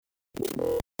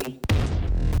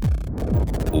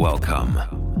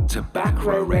Welcome to Back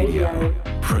Row Radio,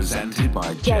 presented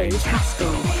by James Haskell.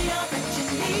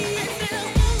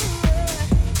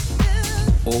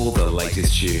 All the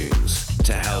latest tunes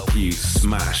to help you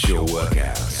smash your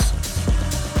workouts.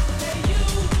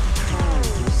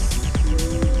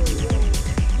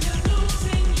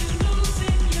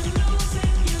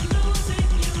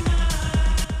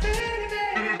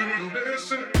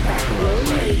 Back Row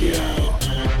Radio.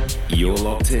 You're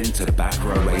locked into Back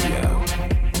Row Radio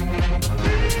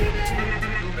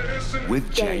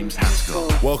with James Haskell.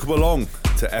 Welcome along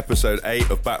to episode 8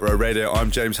 of Back Row Radio. I'm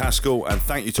James Haskell, and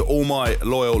thank you to all my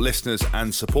loyal listeners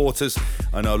and supporters.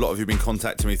 I know a lot of you have been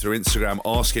contacting me through Instagram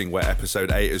asking where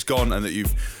episode 8 has gone and that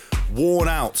you've worn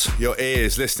out your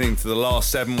ears listening to the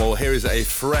last 7. Well, here is a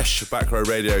fresh Back Row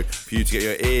Radio for you to get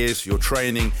your ears, your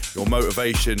training, your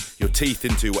motivation, your teeth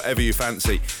into, whatever you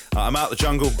fancy. I'm out the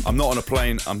jungle, I'm not on a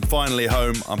plane, I'm finally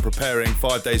home, I'm preparing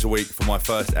 5 days a week for my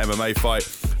first MMA fight.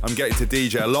 I'm getting to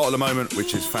DJ a lot at the moment,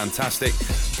 which is fantastic.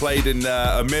 Played in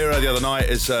Amira the other night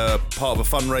as part of a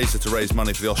fundraiser to raise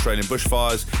money for the Australian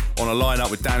bushfires, on a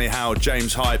lineup with Danny Howard,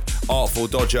 James Hype, Artful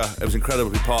Dodger. It was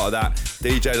incredible to be part of that.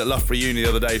 DJ'd at Loughborough Uni the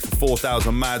other day for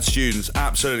 4,000 mad students.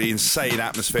 Absolutely insane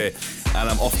atmosphere. And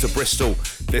I'm off to Bristol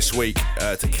this week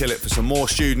to kill it for some more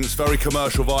students. Very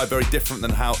commercial vibe, very different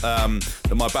than how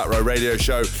than my Back Row Radio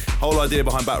show. Whole idea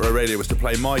behind Back Row Radio was to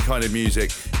play my kind of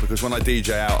music, because when I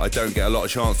DJ out, I don't get a lot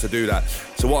of chance to do that.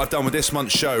 So what I've done with this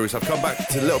month's show is I've come back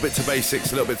to a little bit to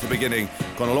basics, a little bit to the beginning,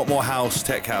 gone a lot more house,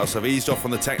 tech house. I've eased off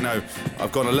on the techno.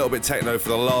 I've gone a little bit techno for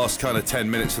the last kind of 10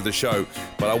 minutes of the show,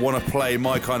 but I want to play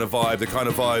my kind of vibe, the kind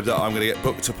of vibe that I'm going to get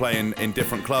booked to play in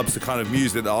different clubs, the kind of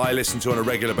music that I listen to on a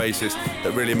regular basis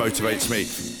that really motivates me.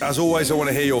 As always, I want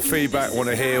to hear your feedback. I want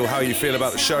to hear how you feel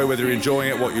about the show, whether you're enjoying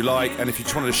it, what you like, and if you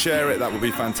just wanted to share it, that would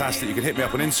be fantastic. You can hit me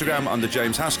up on Instagram under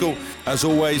James Haskell. As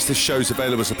always, this show's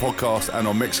available as a podcast and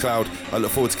on Mixcloud. I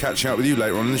look forward to catching up with you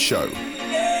later on in the show.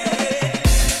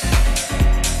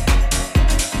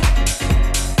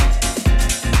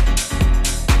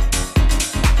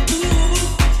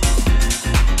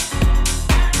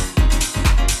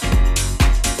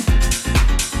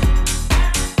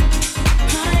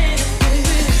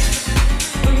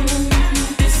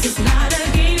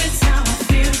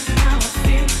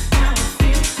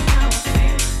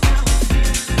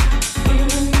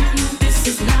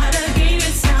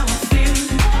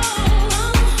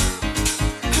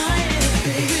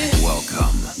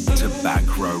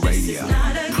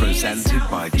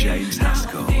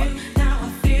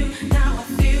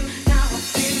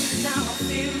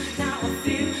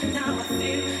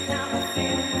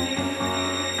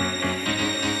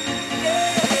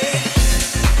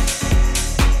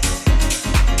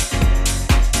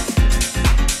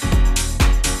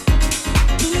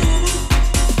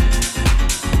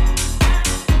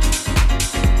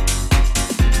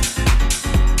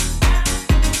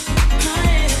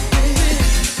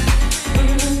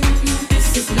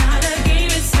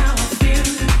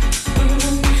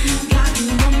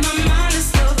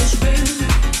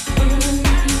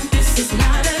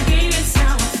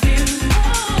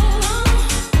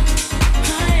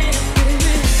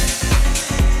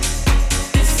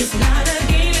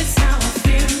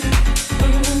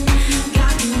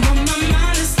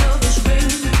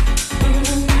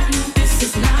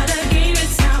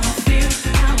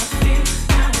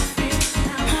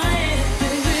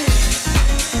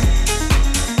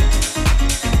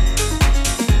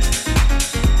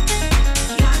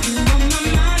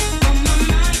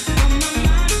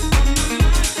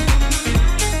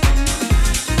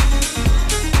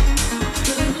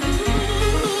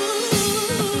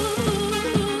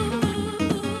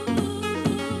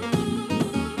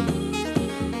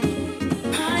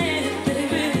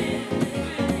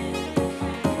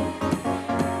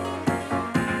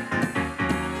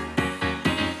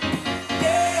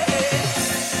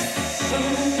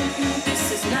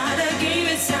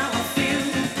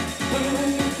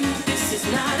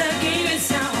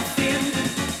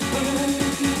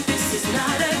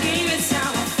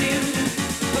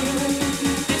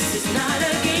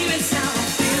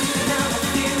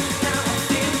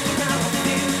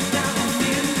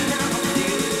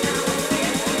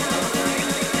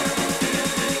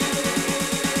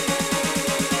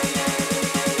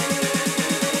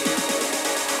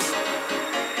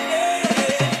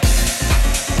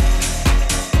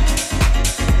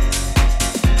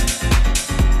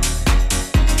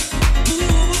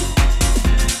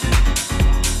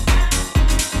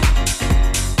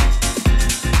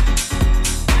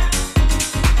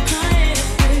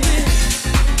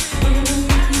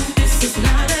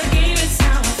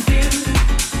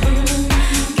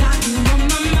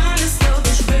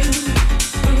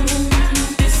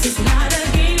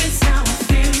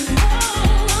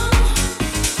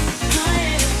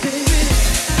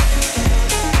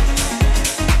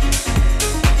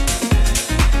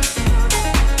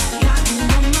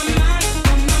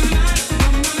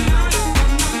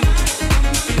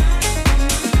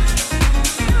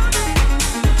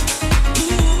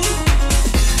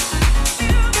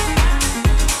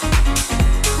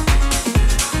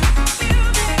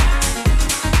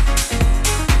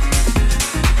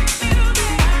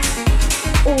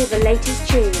 latest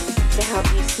tunes to help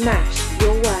you smash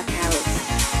your workouts.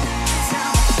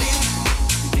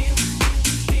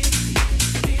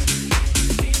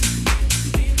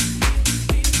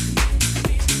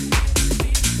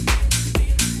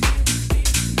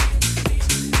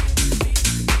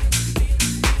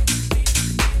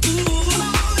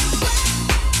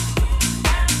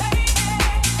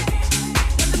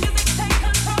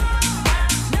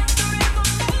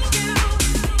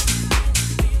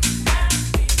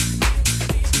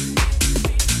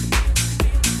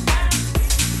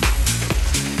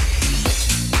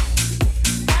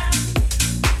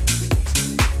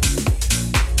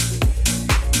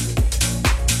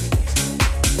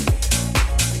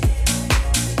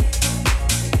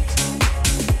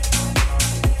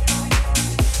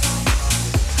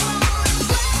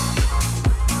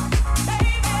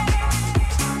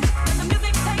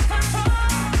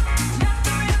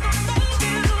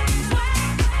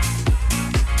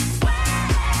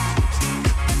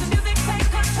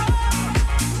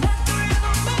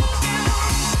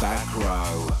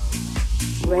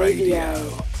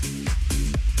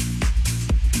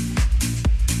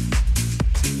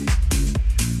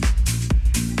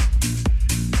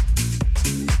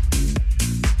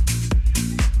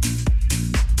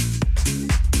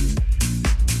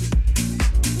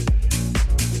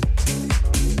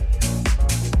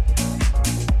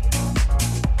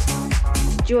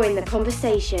 Join the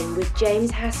conversation with James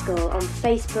Haskell on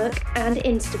Facebook and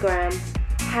Instagram.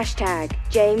 Hashtag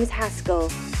James Haskell.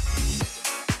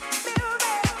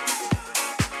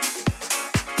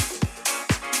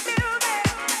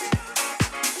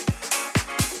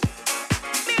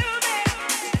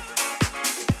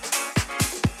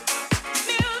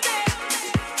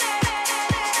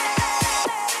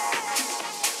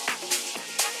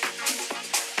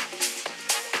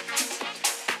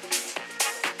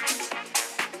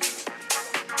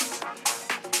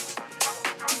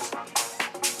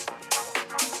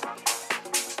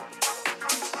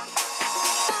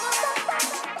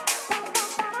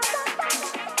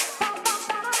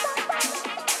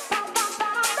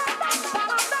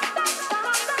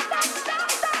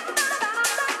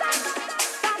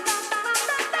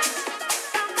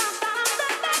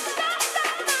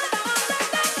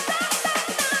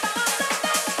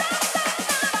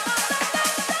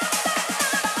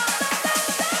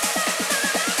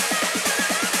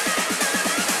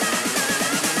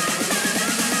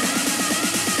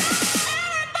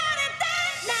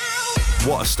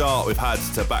 What a start we've had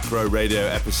to Back Row Radio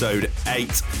episode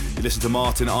 8. You listen to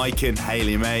Martin Ikin,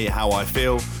 Hayley May, How I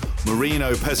Feel,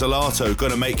 Marino Pezzolato,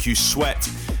 Gonna Make You Sweat,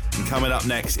 and coming up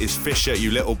next is Fisher,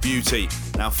 You Little Beauty.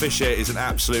 Now Fisher is an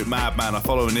absolute madman. I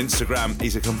follow him on Instagram.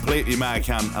 He's a completely mad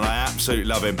cunt and I absolutely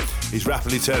love him. He's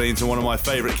rapidly turning into one of my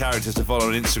favourite characters to follow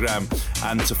on Instagram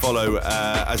and to follow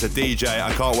as a DJ.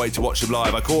 I can't wait to watch him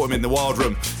live. I caught him in the Wild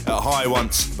Room at High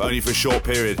once, but only for a short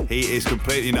period. He is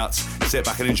completely nuts. Sit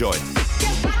back and enjoy.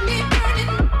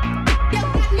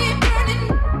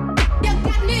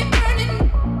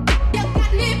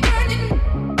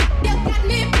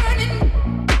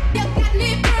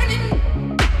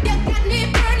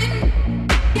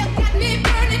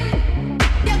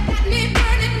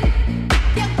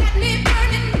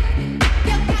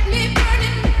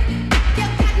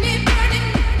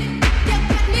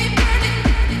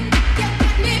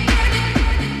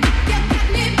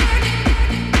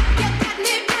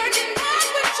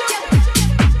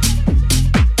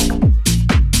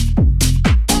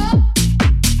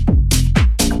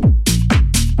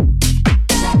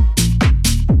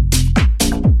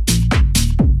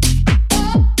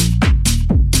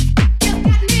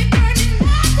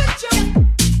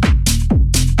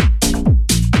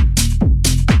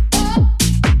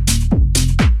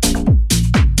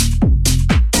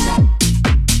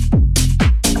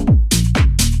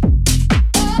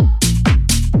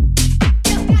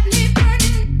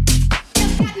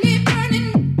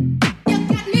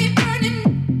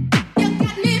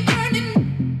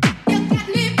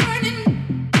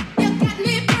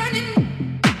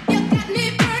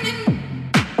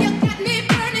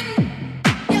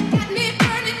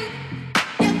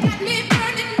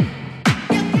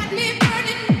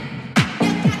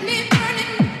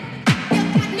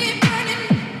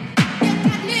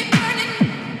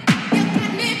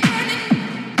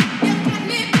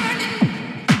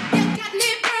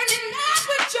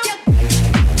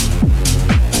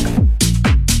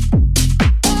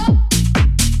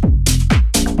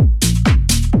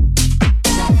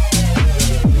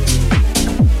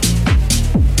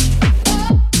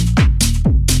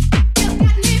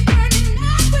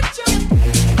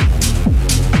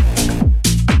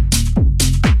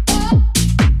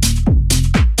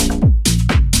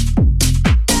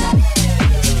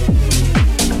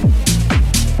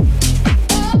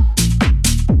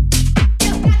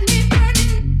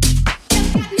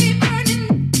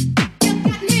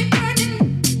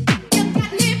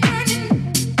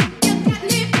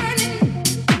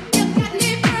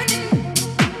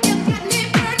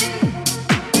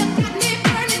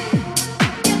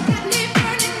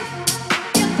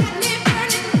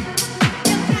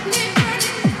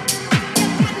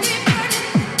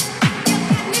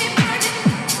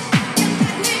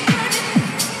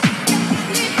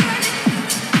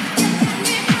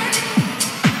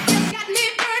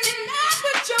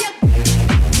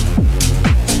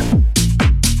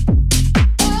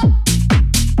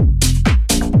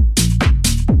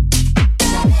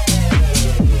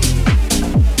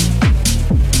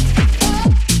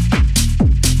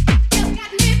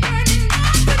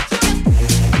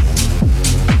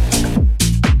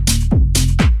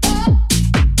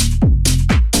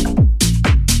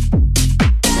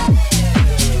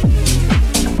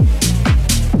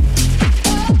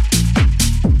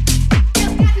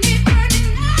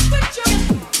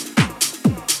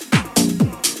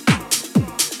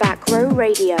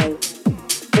 Radio.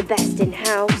 The best in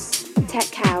house,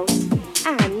 tech house,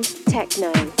 and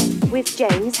techno with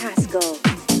James Haskell.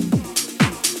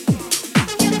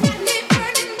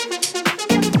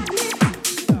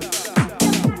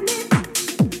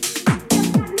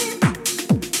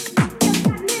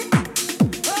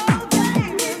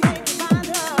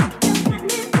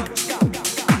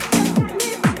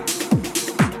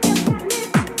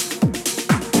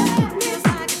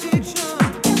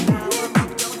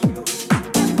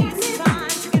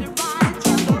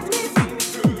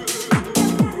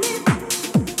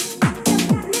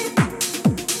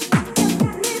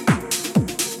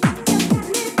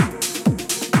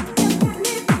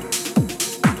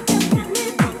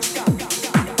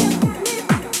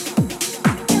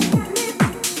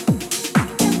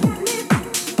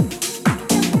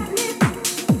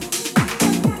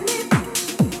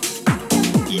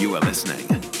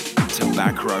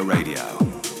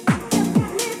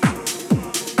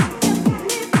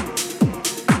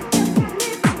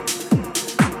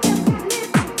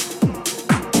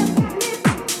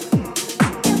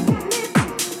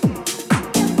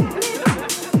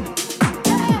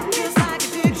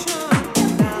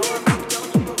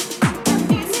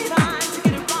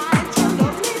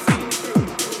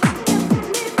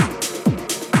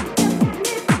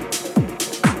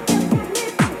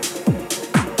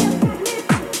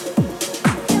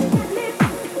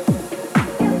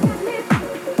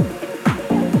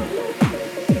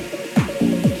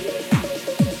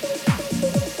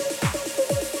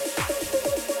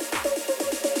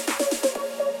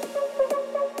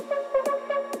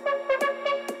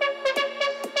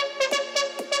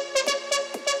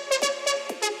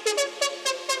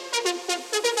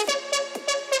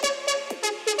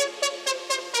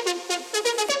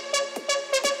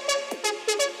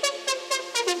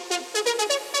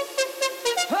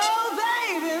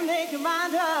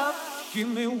 Give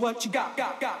me what you got.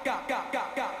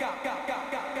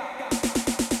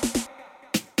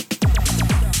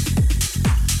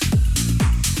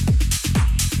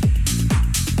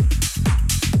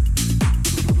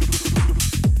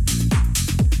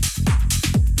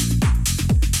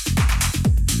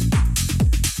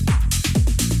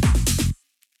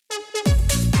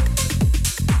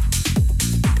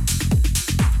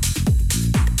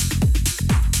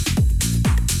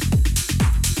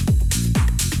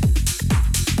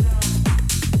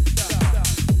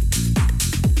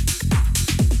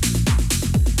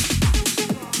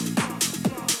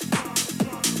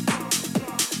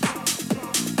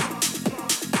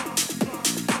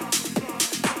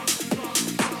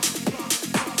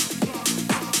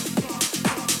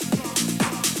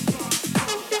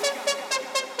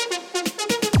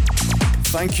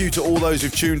 Thank you to all those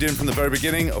who've tuned in from the very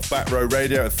beginning of Back Row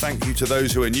Radio, and thank you to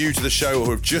those who are new to the show or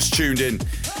who have just tuned in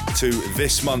to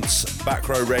this month's Back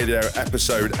Row Radio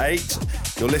episode 8.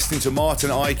 You're listening to Martin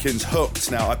Ikin's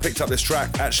Hooked. Now, I picked up this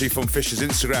track actually from Fisher's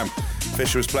Instagram.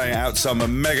 Fisher was playing it out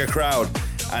some mega crowd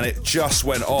and it just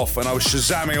went off, and I was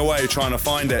shazamming away trying to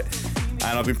find it.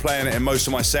 And I've been playing it in most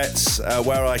of my sets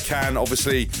where I can.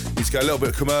 Obviously, need to go a little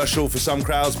bit commercial for some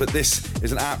crowds, but this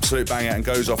is an absolute banger and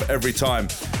goes off every time.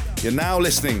 You're now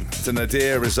listening to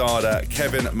Nadir Rizada,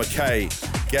 Kevin McKay,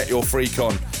 Get Your Freak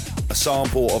On, a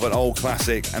sample of an old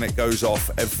classic, and it goes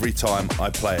off every time I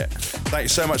play it. Thank you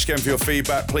so much again for your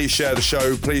feedback. Please share the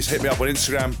show. Please hit me up on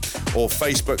Instagram or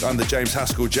Facebook under James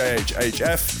Haskell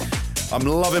JHHF. I'm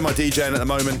loving my DJing at the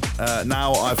moment.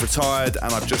 Now I've retired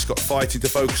and I've just got fighting to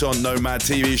focus on, no mad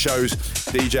TV shows.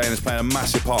 DJing is playing a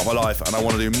massive part of my life and I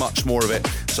want to do much more of it.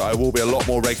 So I will be a lot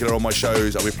more regular on my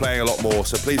shows. I'll be playing a lot more.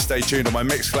 So please stay tuned on my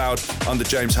Mixcloud under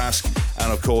James Hask,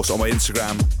 and of course on my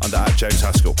Instagram under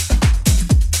 @JamesHaskell.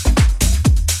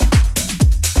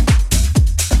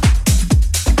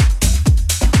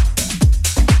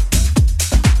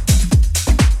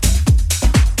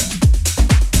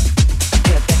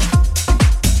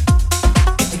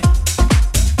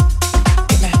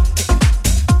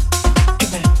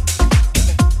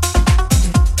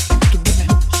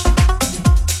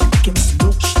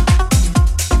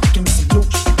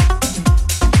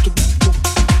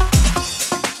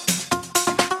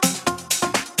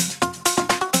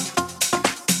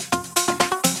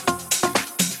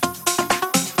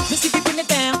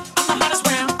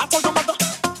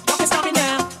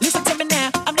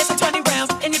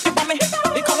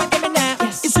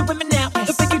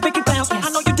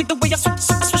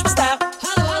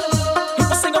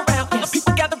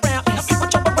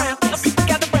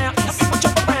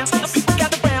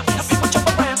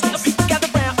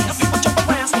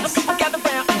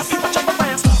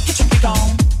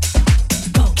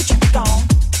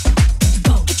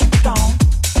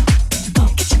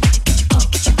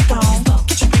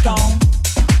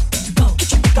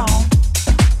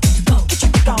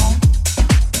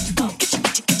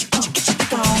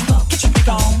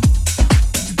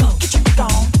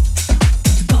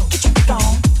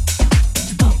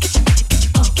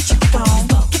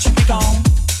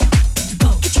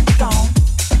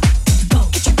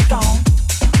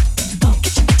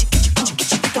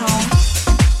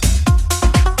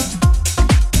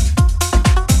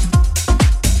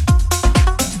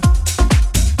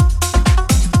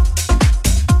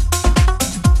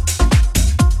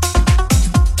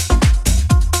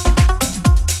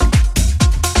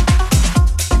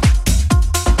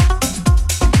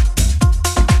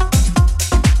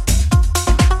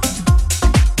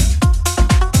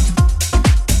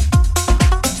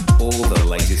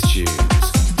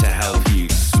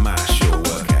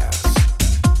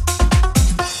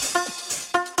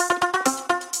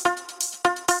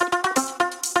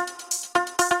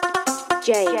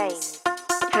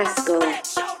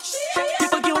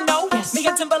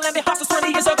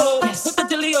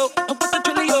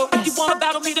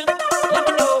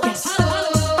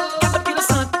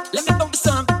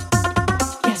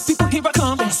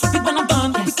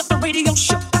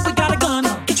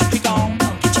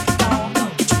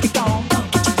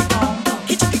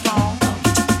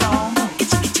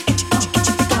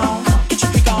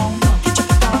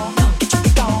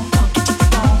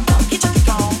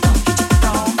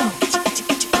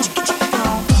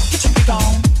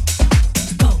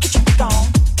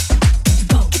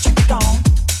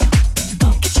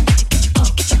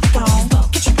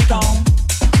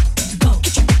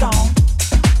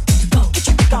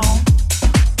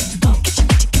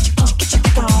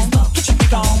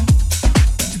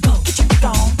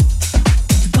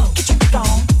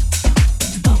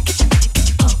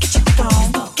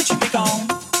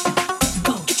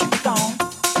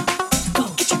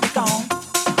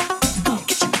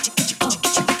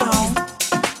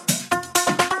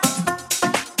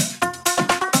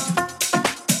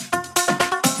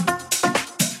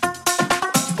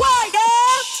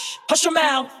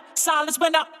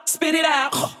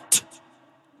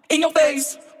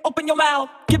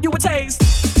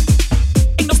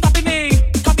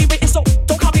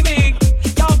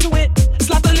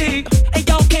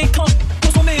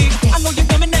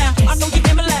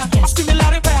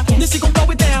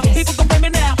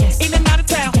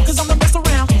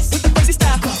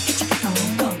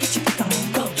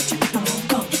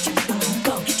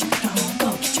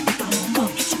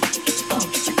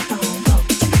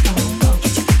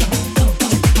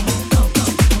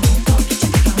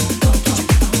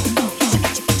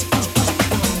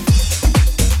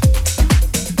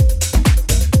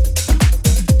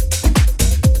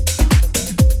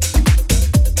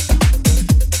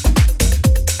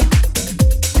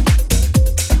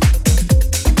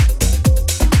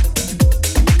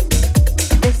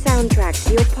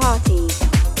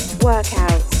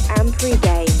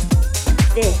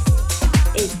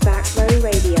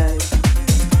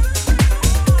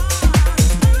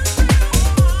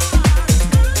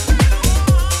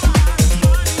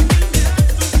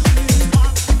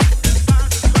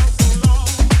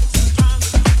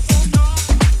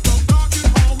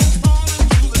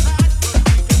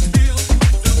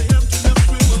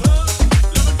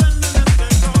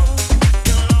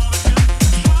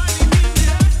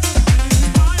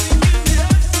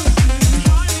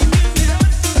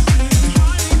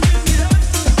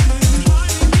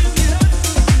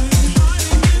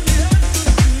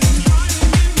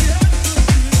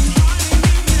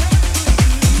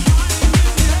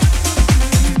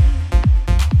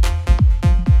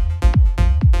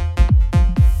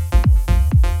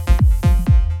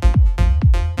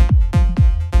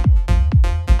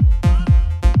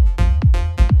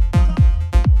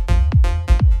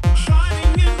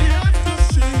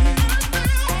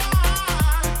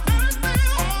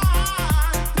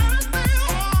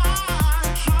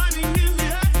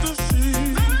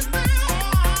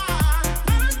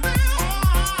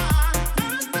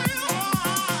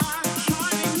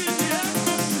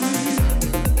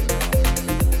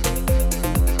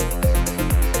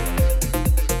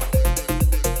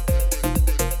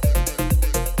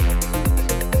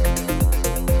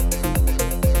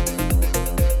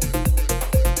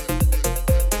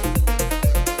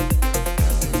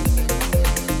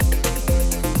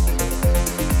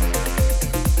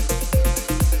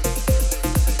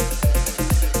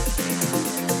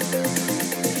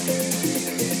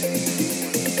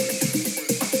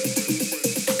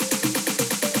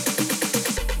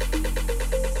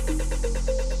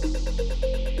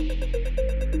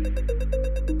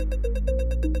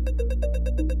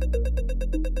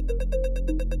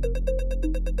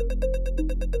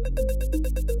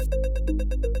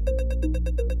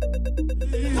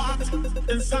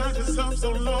 inside yourself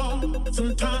so long.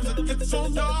 Sometimes it gets so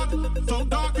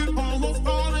dark you almost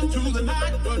fall into the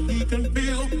night. But he can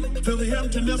feel the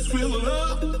emptiness, feel the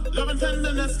love and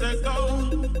tenderness that go.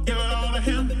 Give it all to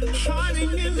him,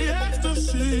 shining in the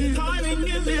ecstasy, shining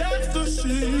in the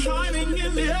ecstasy, shining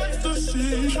in the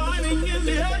ecstasy, shining in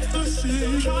the ecstasy,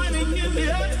 shining in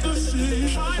the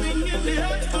ecstasy, shining in the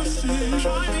ecstasy, shining in the ecstasy,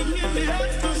 shining in the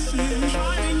ecstasy,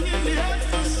 shining in the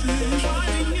ecstasy.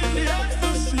 Shining in the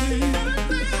ecstasy.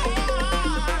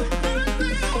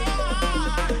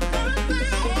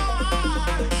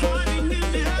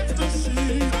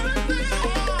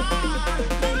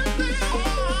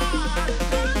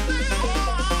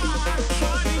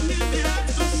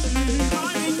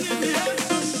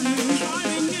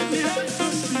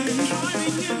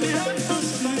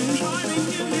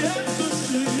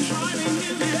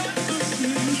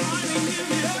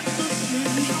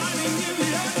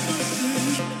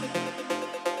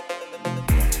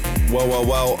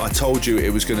 Well, I told you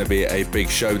it was going to be a big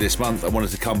show this month. I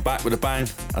wanted to come back with a bang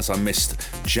as I missed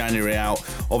January out.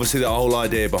 Obviously, the whole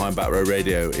idea behind Back Row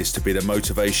Radio is to be the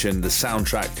motivation, the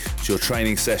soundtrack to your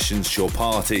training sessions, to your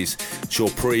parties, to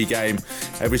your pre-game.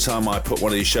 Every time I put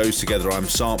one of these shows together, I'm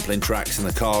sampling tracks in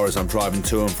the car as I'm driving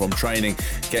to and from training,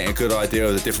 getting a good idea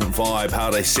of the different vibe, how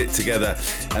they sit together.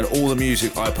 And all the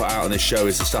music I put out on this show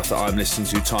is the stuff that I'm listening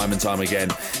to time and time again,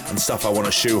 and stuff I want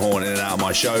to shoehorn in and out of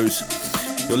my shows.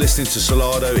 You're listening to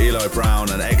Solardo, Eli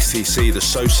Brown and XTC, the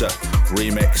Sosa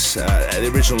remix.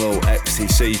 The original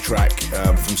XTC track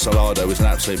from Solardo was an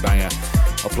absolute banger.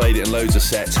 I played it in loads of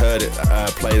sets, heard it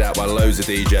played out by loads of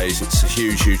DJs. It's a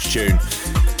huge, huge tune.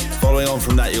 Following on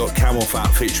from that, you got Camel Fat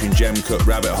featuring Gem Cook,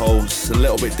 Rabbit Hole. It's a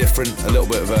little bit different, a little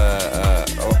bit of a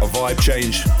vibe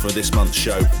change for this month's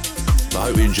show. I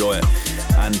hope you enjoy it.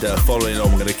 And following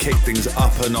on, we're going to kick things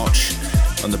up a notch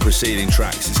on the preceding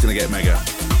tracks. It's going to get mega.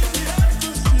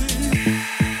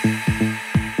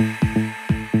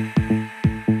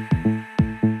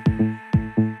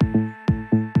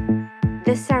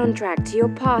 The soundtrack to your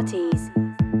parties,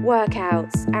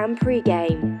 workouts and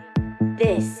pre-game.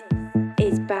 This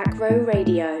is Back Row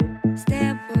Radio.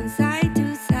 Step on side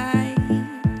to side,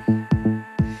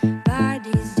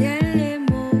 bodies gently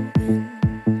moving.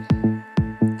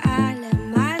 I let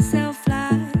myself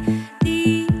fly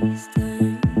this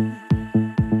time.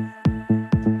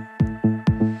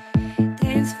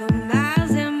 Dance for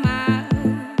miles and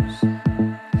miles.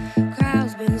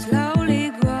 Crowd's been slowly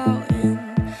growing,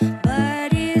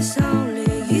 but it's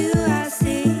only you I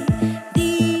see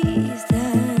this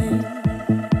time.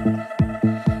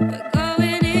 We're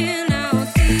going in.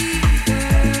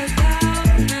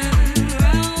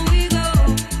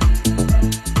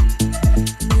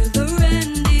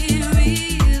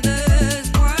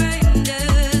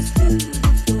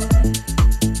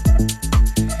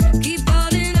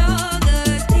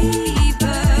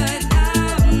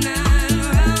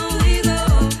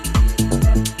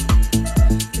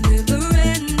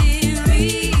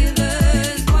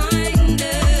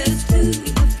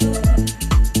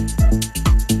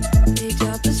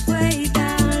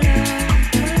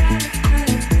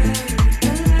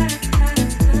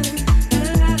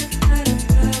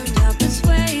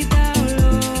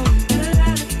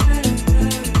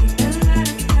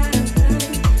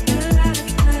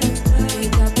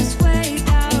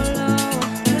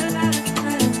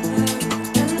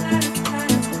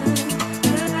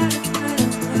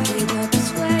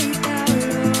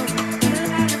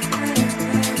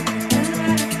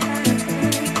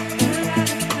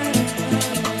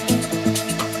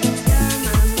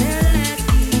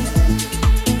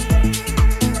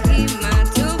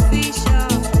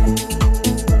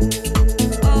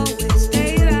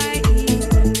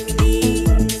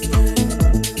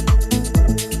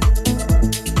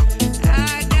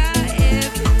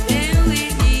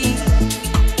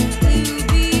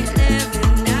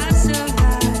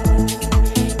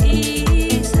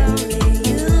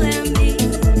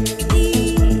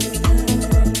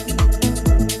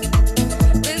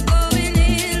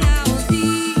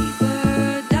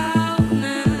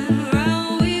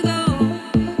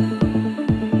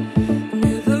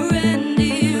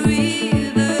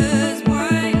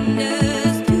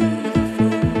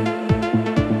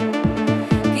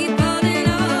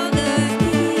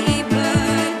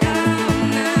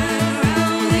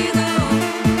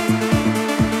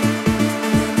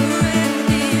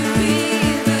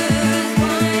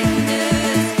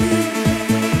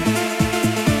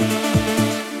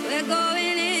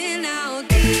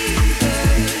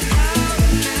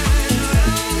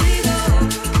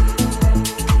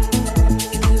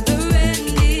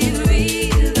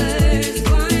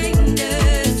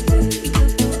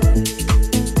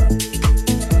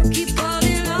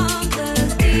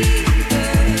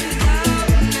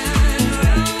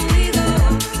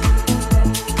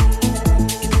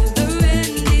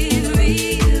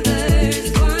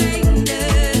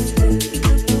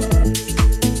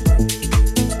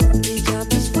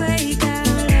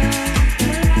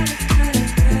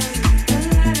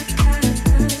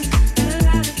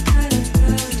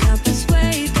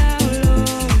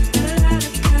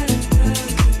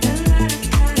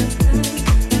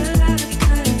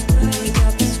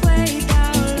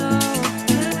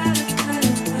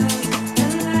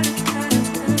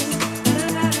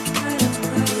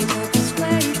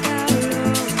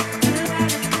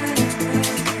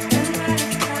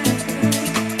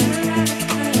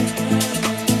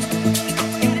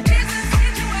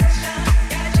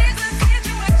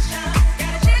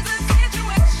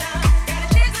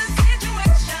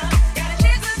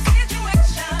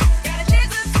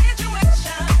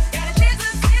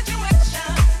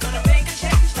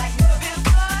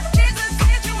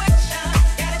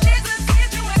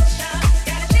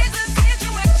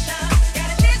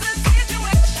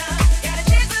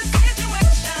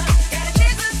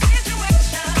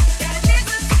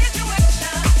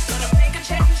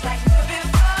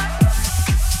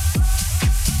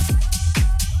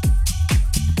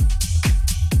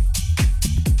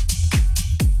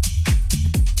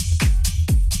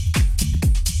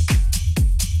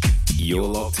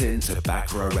 locked in to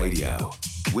Back Row Radio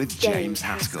with James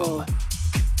Haskell.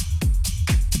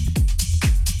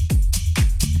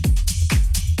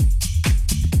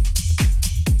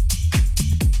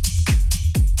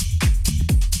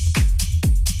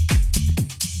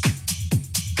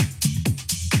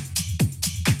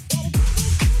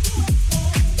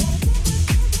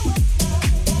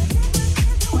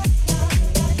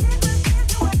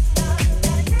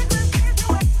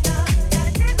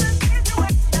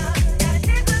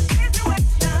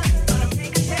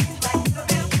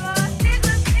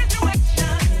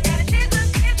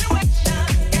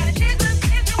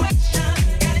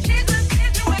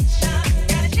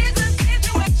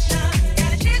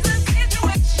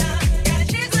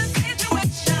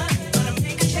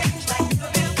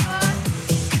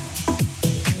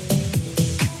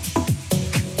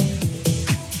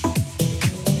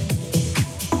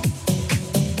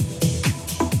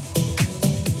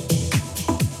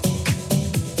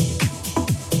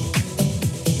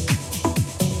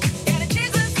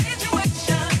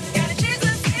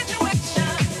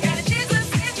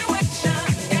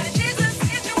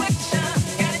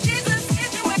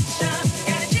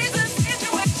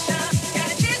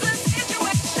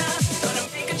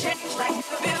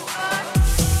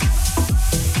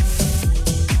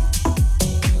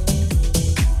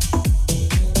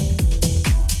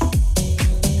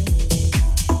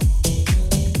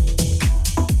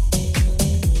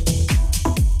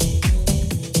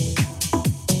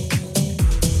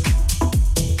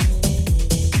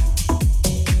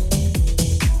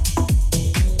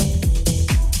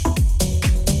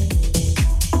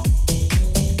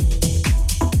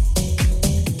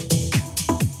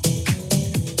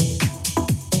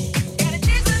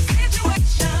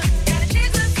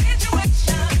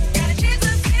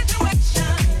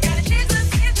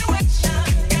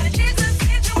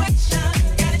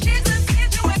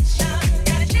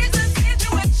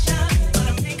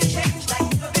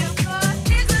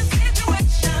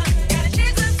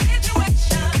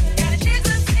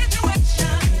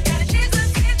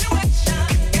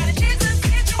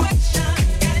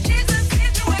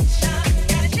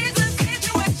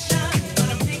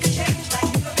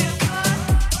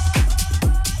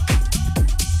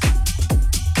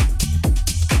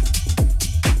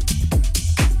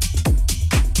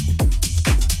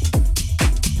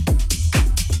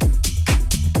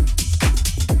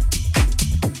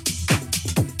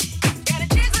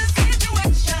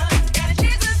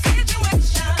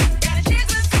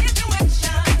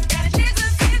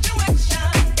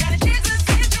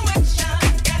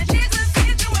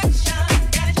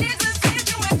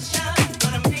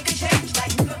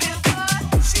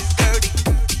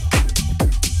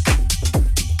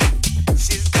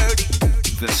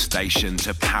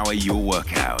 To power your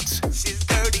workouts. She's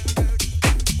dirty.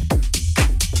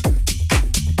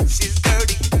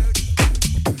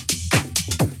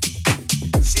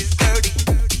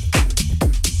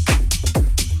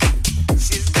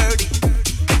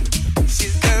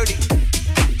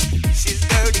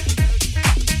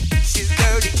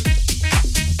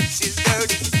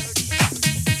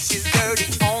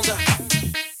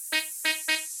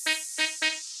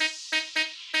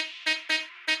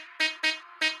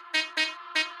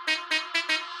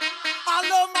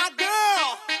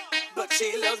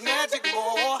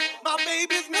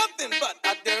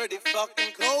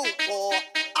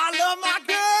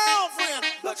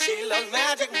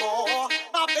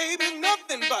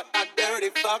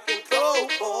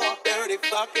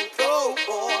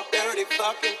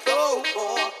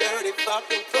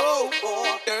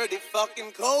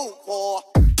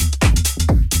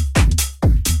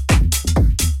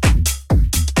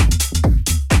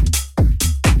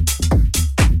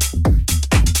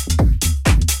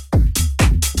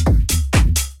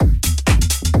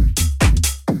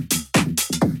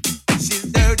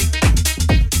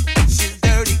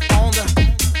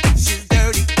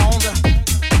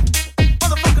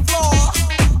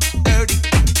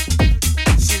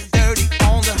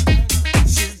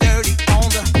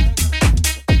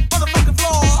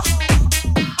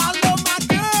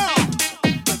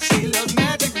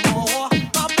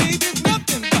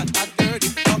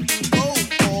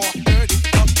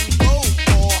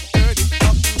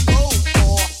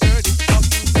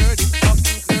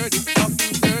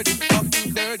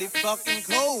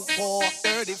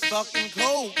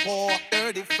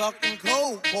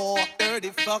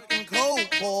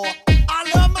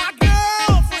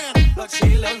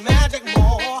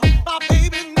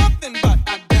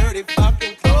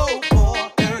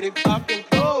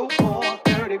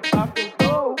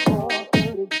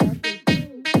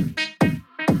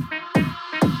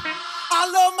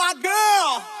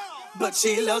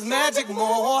 she loves magic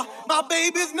more. My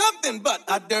baby's nothing but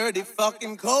a dirty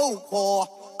fucking cold core.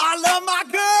 I love my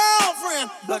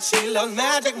girlfriend, but she loves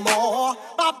magic more.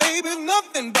 My baby's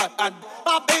nothing but a,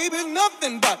 my baby's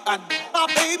nothing but a, my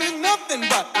baby's nothing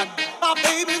but a, my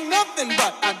baby's nothing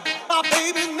but a, my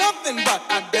baby's nothing but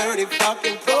a dirty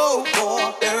fucking cold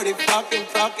core. Dirty fucking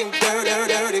dirty,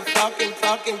 dirty fucking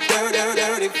dirty,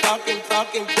 dirty fucking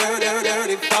dirty,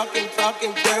 dirty fucking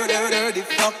dirty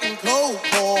fucking cold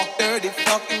core. Dirty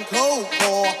fucking cold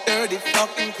core. Dirty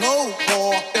fucking cold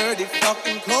core. Dirty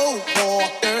fucking cold core.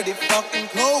 Dirty fucking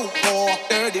cold core.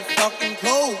 Dirty fucking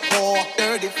cold core.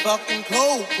 Dirty fucking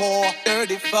cold core.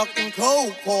 Dirty fucking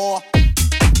cold core.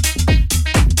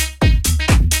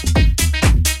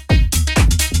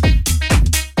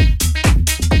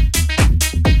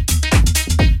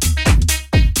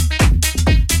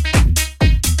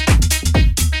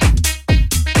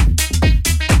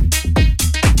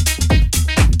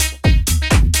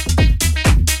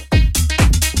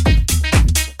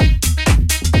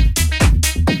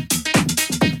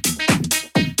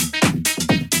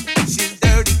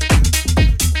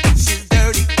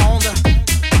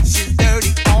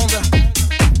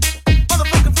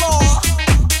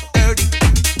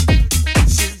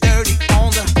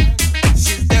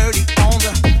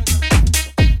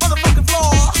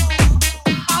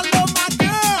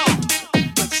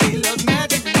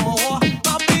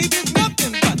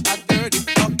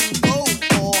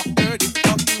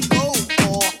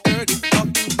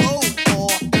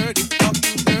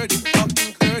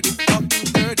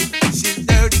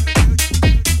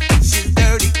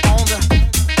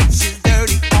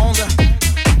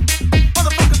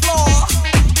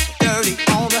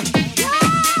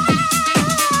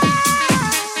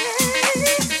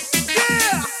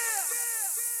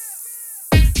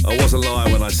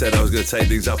 Take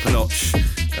things up a notch.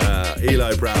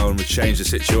 Eli Brown would change the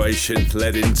situation,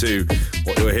 led into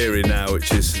what you're hearing now,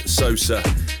 which is Sosa,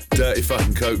 Dirty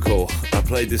Fucking Coke Core. I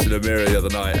played this in a mirror the other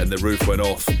night and the roof went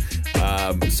off.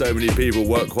 So many people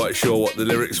weren't quite sure what the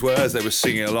lyrics were as they were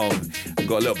singing along and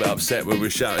got a little bit upset when we were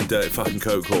shouting Dirty Fucking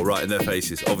Coke Core right in their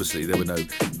faces. Obviously there were no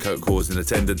Coke Cores in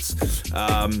attendance.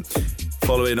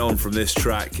 Following on from this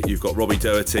track, you've got Robbie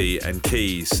Doherty and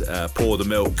Keys, Pour the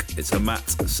Milk. It's a Matt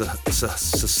Sahari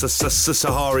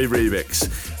remix.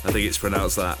 I think it's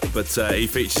pronounced that. But he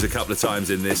features a couple of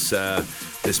times in this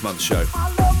this month's show. I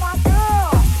love my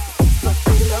girl, but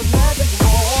she loves magic more.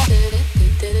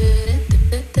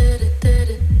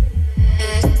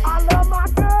 I love my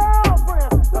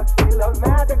girlfriend, but she loves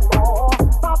magic more.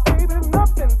 My baby's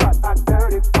nothing but a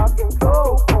dirty fucking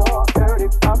cold core. Dirty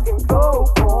fucking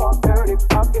cold core. Dirty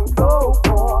fucking cold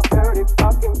core. Dirty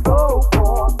fucking cold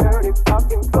core. Dirty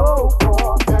fucking cold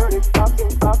core. Dirty fucking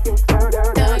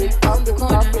dirty on the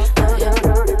corner. Dirty.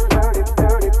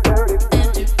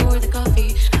 Pour the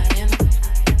coffee.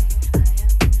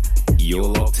 You're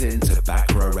locked into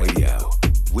Back Row Radio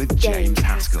with James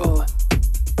Haskell.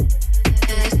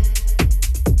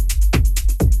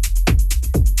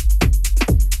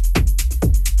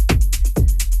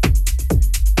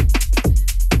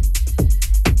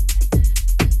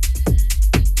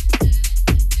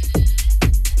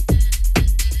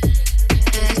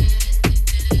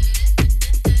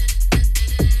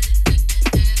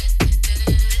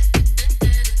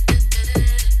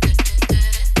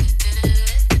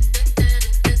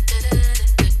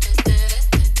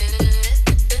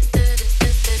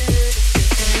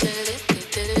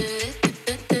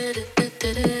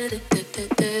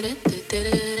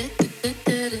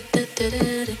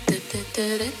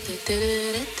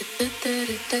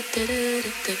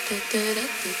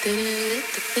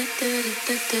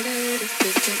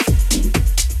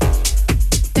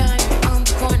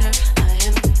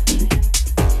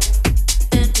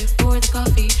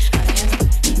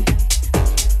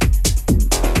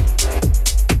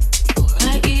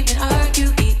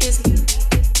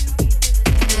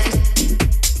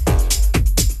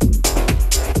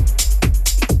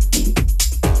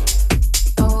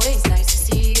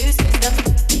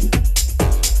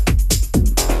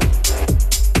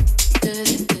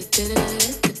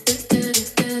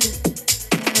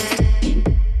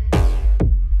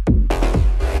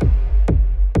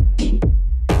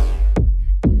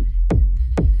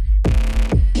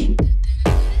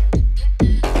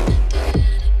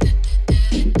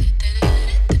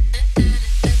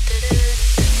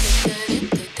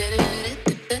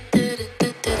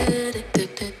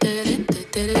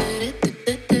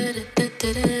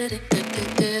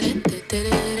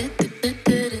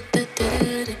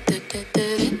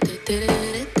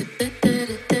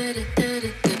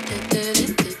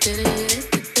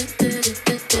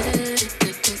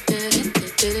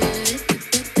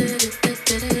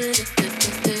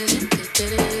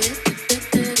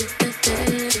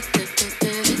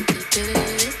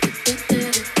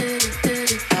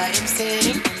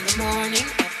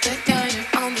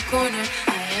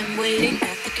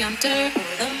 counter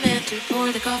for the man to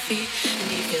pour the coffee,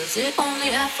 and he fills it only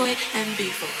halfway. And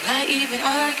before I even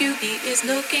argue, he is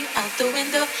looking out the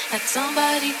window at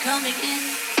somebody coming in.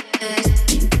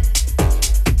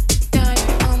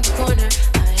 Diner on the corner.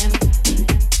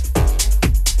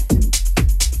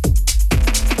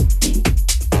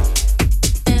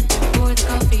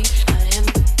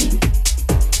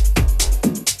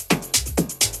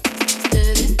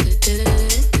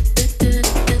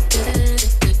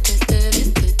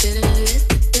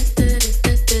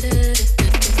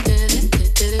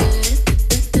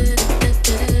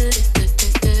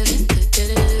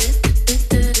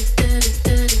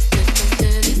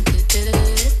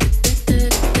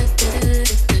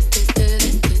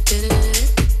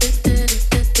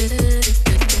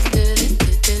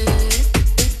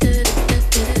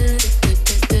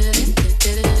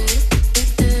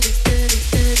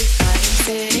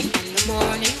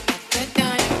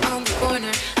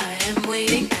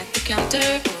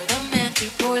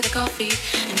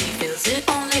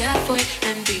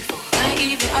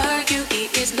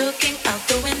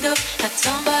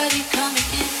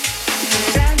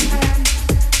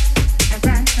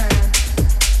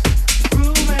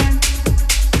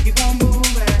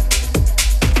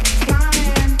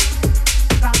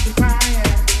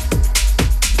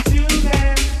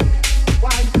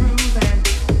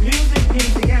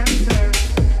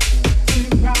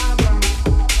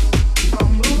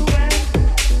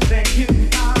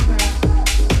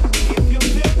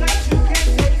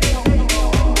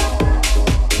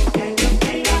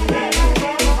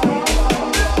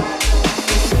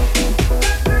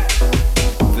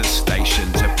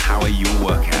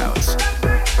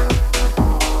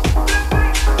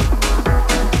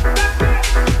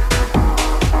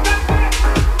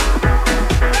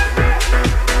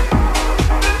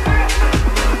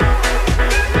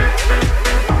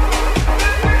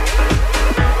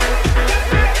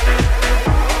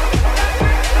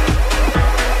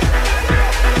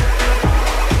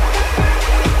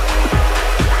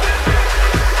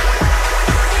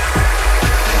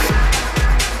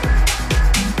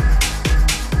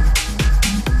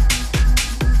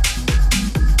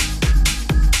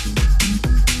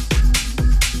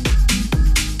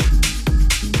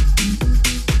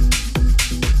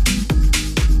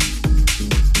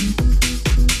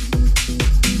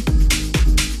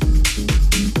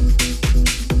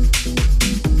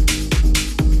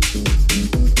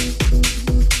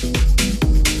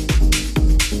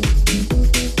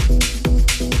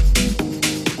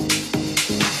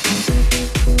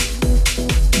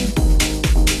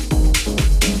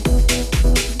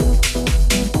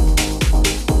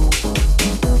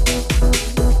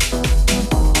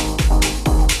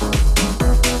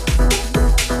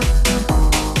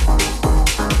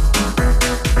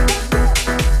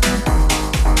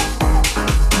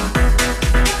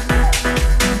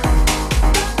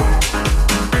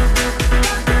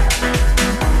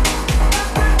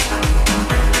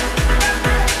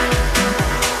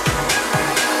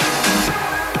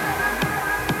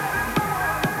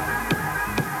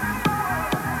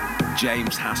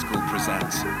 James Haskell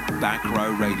presents Back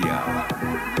Row Radio.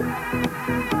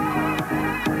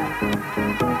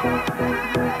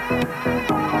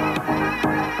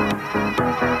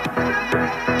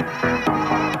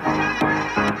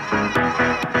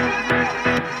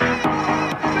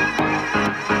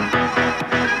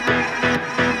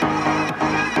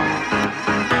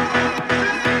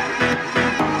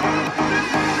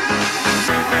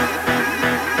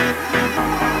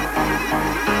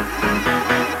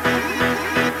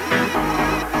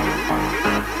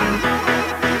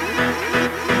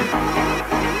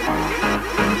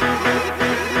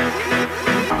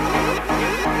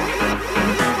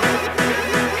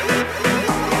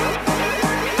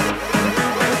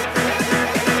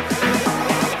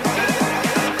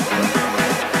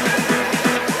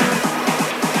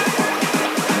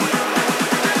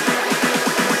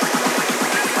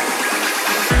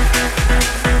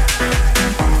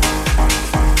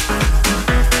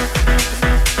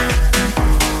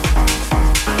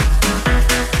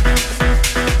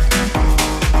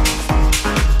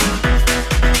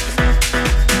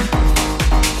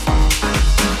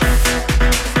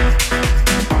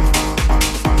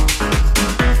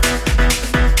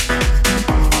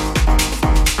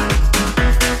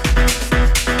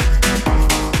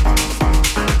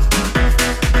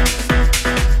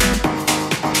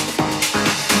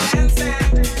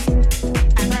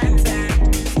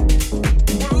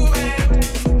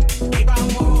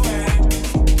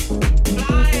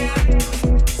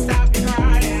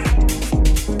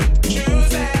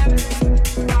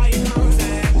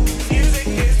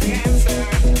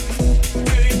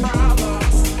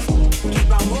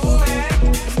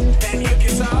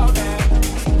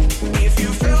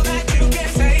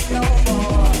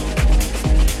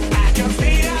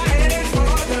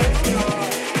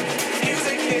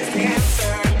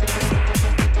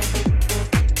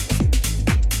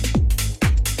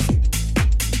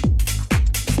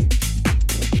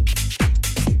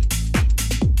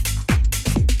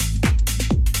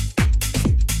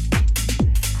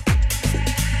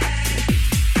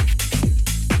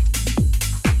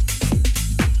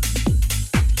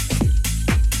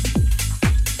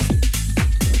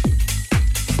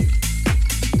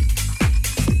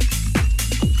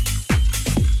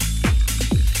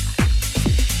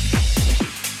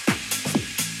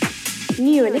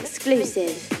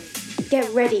 exclusive. Get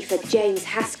ready for James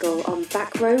Haskell on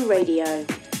Back Row Radio.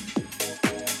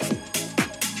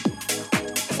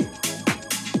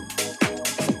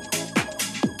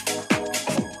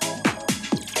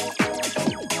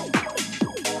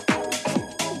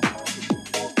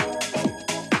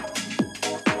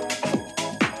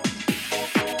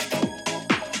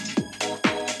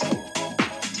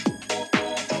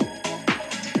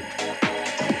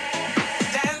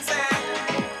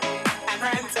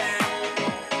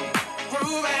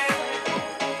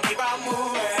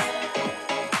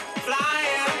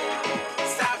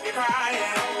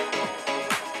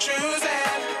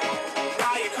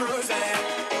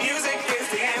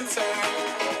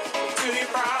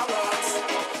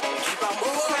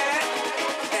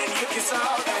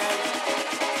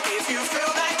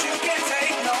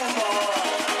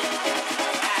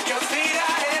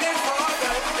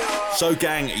 So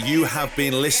gang, you have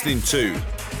been listening to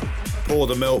Pour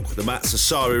the Milk, the Matt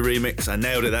Sassari remix. I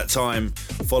nailed it that time,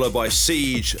 followed by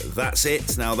Siege, That's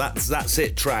It. Now That's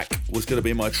It track was going to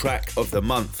be my track of the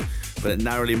month, but it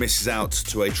narrowly misses out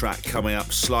to a track coming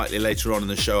up slightly later on in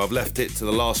the show. I've left it to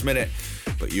the last minute,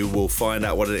 but you will find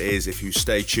out what it is if you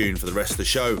stay tuned for the rest of the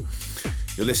show.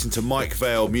 You'll listen to Mike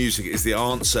Vale, Music is the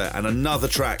Answer, and another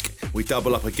track. We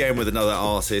double up again with another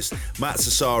artist. Matt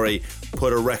Sassari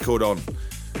put a record on.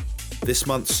 This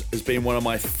month's has been one of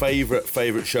my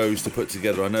favourite shows to put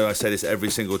together. I know I say this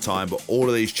every single time, but all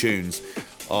of these tunes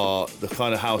are the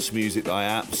kind of house music that I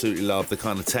absolutely love, the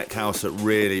kind of tech house that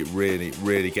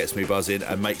really gets me buzzing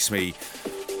and makes me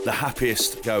the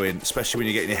happiest going, especially when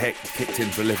you're getting your head kicked in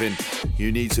for a living.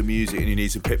 You need some music and you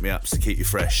need some pick-me-ups to keep you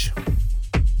fresh.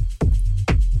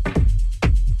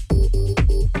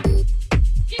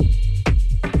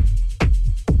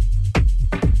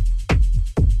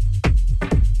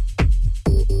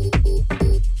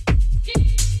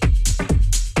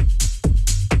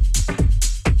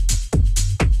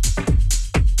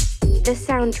 The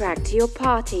soundtrack to your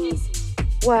parties,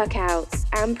 workouts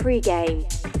and pre-game.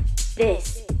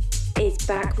 This is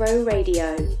Back Row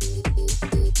Radio.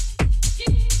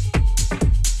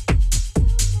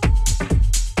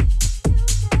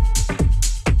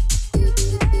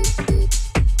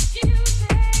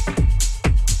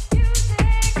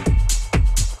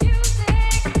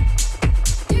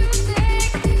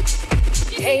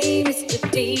 Hey, Mr.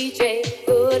 DJ,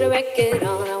 put a record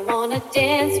on. I wanna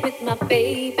dance with my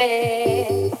baby.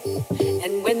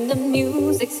 And when the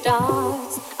music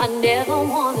starts, I never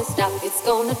wanna stop. It's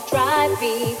gonna drive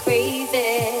me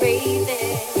crazy,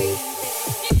 crazy.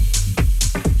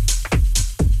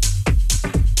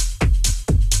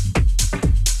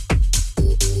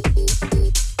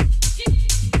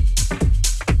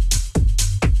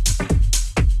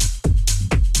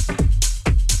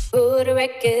 Put a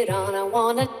record on, I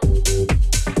wanna.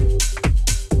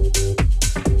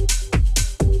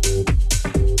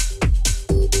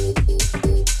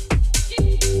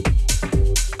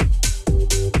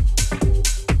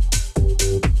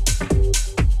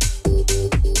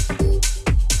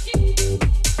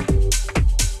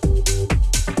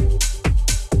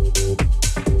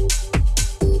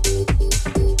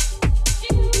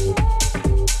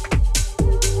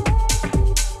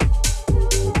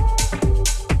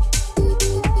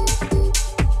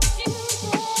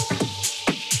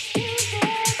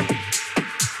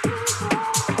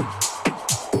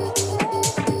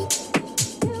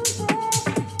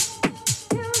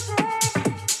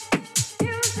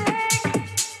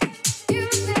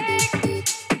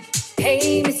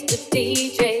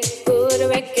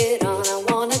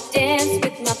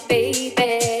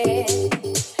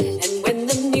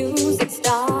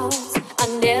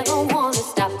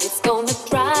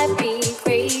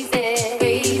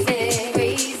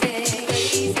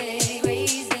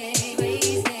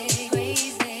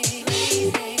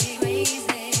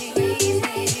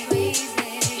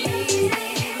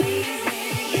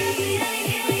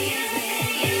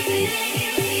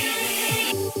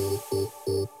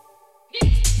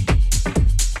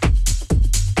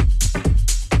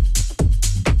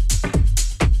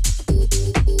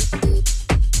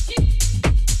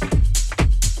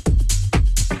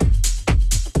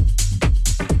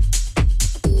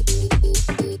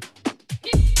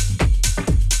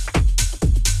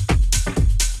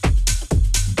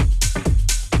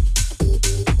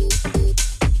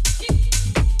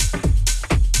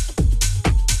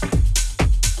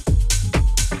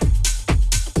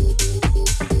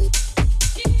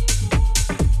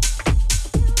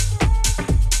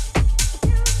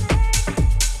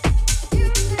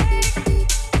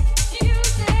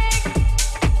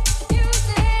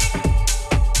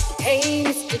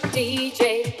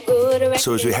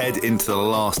 So as we head into the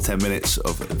last 10 minutes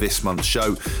of this month's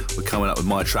show, we're coming up with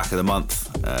my track of the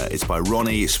month. It's by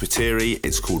Ronnie Spiteri.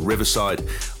 It's called Riverside.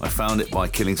 I found it by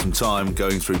killing some time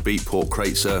going through Beatport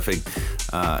crate surfing.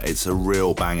 It's a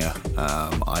real banger.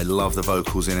 I love the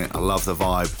vocals in it. I love the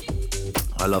vibe.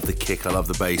 I love the kick, I love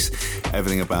the bass,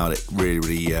 everything about it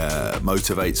really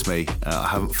motivates me. I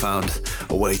haven't found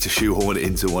a way to shoehorn it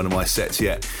into one of my sets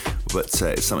yet, but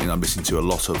it's something I'm listening to a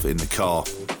lot of in the car.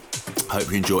 I hope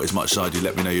you enjoy it as much as I do.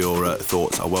 Let me know your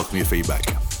thoughts. I welcome your feedback.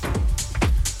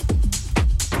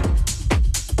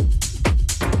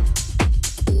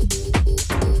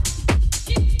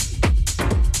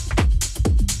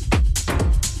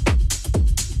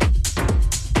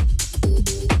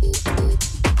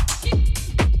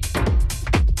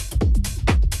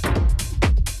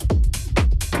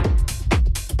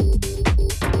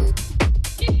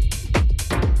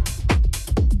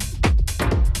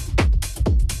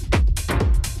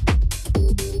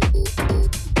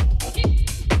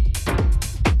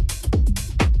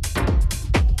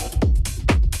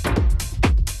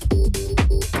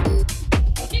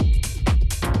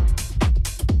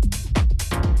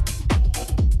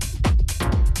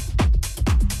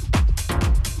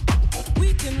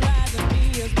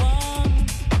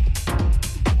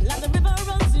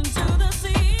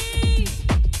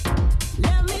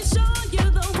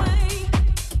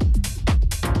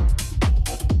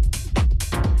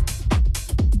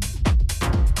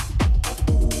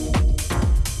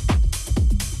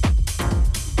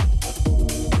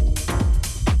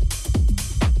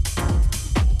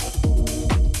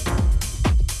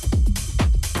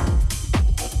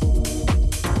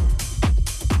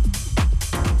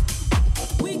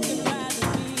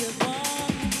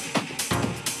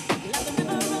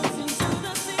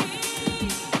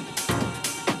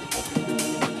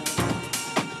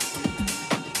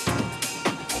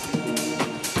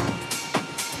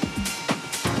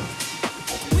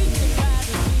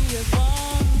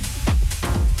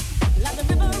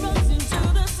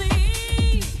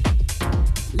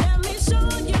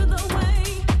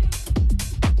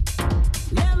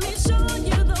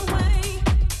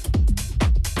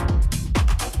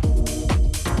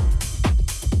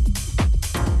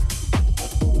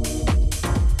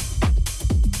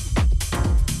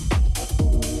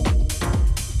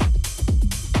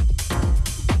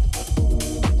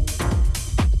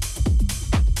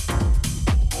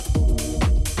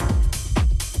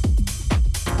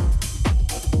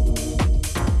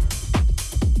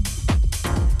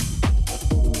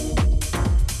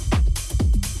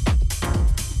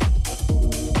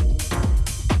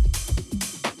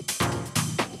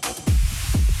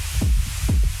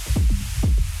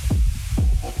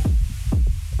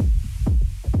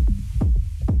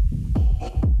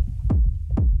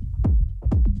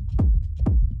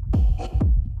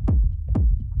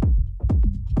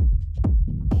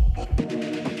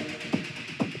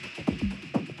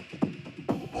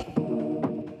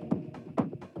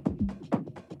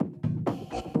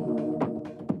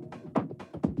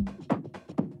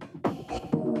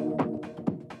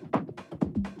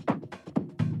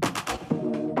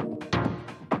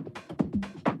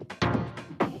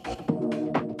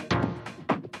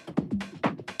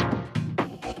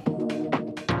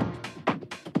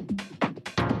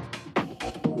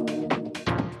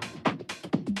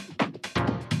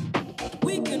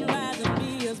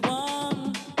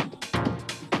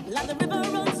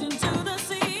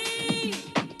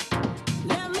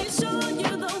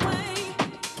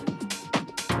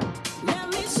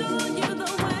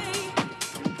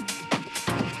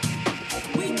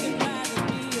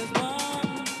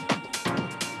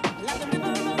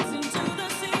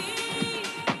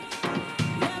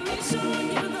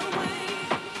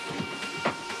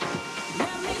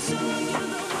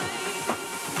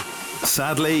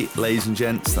 Sadly, ladies and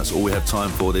gents, that's all we have time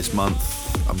for this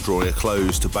month. I'm drawing a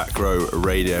close to Back Row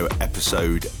Radio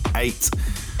episode 8.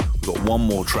 We've got one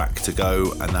more track to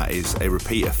go, and that is a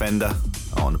repeat offender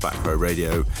on Back Row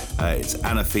Radio. It's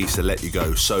Anafisa, Let You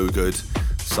Go, so good.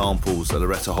 Samples,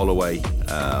 Loretta Holloway,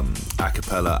 a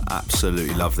cappella,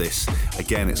 absolutely love this.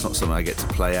 Again, it's not something I get to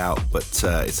play out, but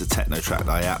it's a techno track that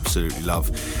I absolutely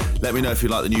love. Let me know if you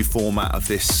like the new format of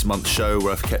this month's show,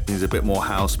 where I've kept things a bit more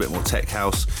house, a bit more tech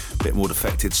house, a bit more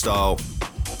defected style,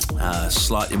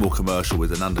 slightly more commercial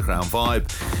with an underground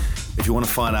vibe. If you want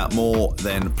to find out more,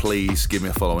 then please give me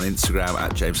a follow on Instagram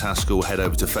at James Haskell. Head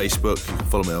over to Facebook. You can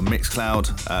follow me on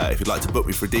Mixcloud. If you'd like to book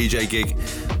me for a DJ gig,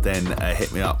 then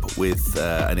hit me up with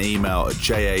an email at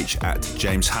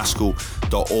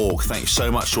jh@jameshaskell.org. Thank you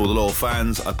so much to all the loyal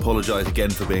fans. I apologise again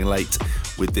for being late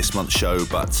with this month's show,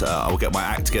 but I will get my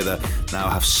act together now.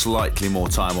 I have slightly more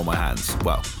time on my hands.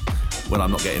 Well, when I'm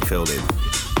not getting filled in.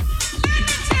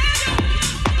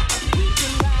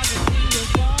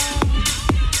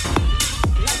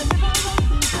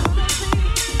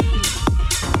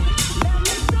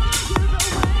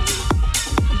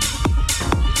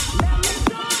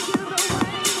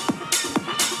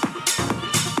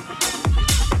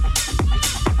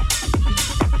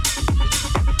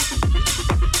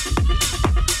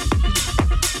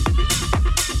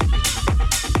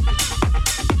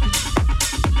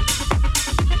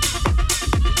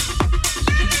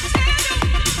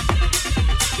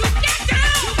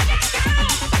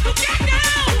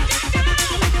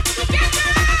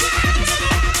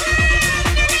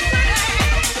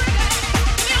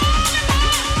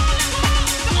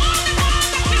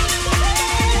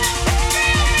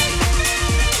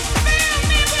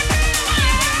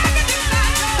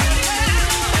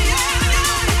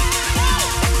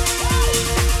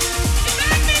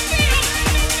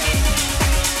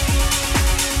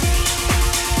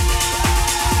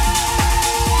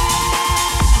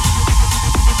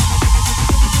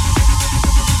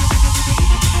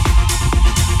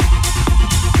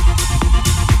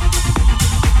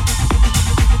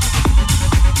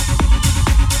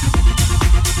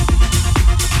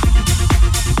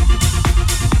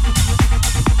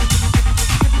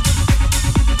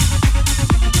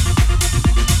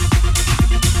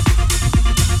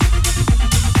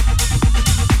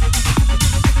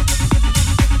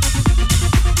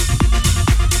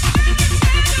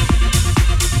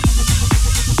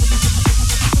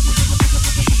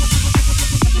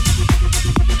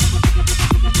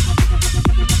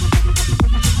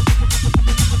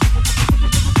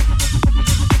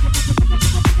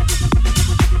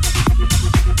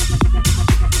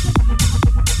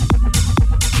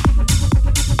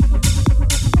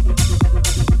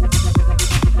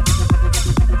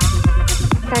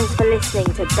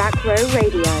 listening to Back Row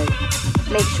Radio.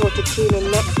 Make sure to tune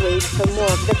in next week for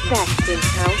more of the best in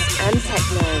house and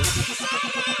techno.